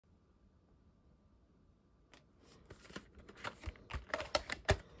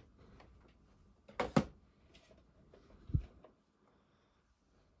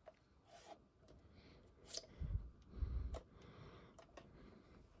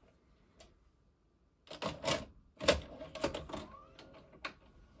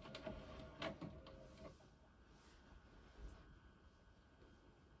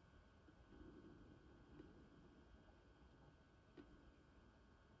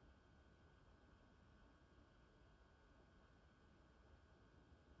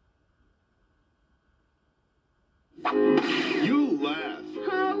You'll laugh.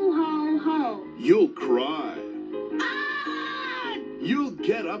 Ho, ho, ho. You'll cry. Ah! You'll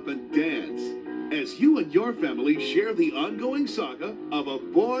get up and dance as you and your family share the ongoing saga of a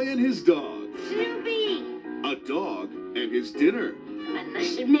boy and his dog. Snoopy! A dog and his dinner. I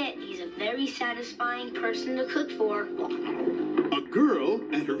must admit, he's a very satisfying person to cook for. A girl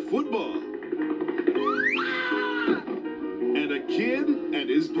and her football. Ah! And a kid and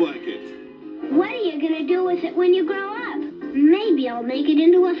his blanket. What are you going to do with it when you grow up? Maybe I'll make it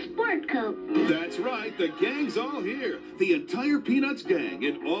into a sport coat. That's right, the gang's all here. The entire Peanuts gang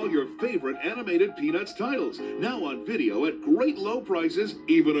in all your favorite animated Peanuts titles. Now on video at great low prices,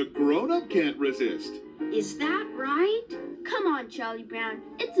 even a grown-up can't resist. Is that right? Come on, Charlie Brown.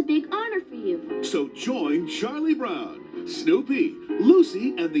 It's a big honor for you. So join Charlie Brown, Snoopy,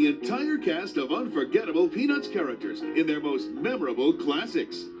 Lucy, and the entire cast of unforgettable Peanuts characters in their most memorable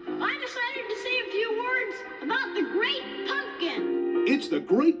classics. I decided to say a few words about the Great Pumpkin. It's the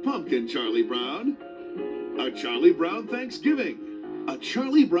Great Pumpkin, Charlie Brown. A Charlie Brown Thanksgiving. A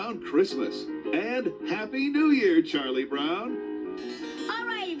Charlie Brown Christmas. And Happy New Year, Charlie Brown. All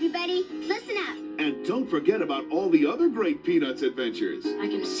right, everybody, listen up. And don't forget about all the other great Peanuts adventures. I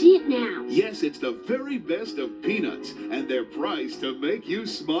can see it now. Yes, it's the very best of Peanuts, and they're priced to make you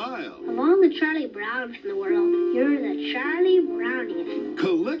smile. Of all the Charlie Browns in the world, you're the Charlie Browniest.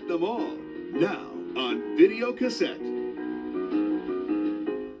 Collect them all, now on video cassette.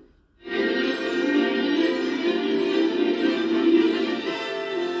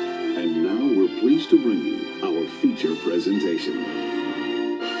 And now we're pleased to bring you our feature presentation.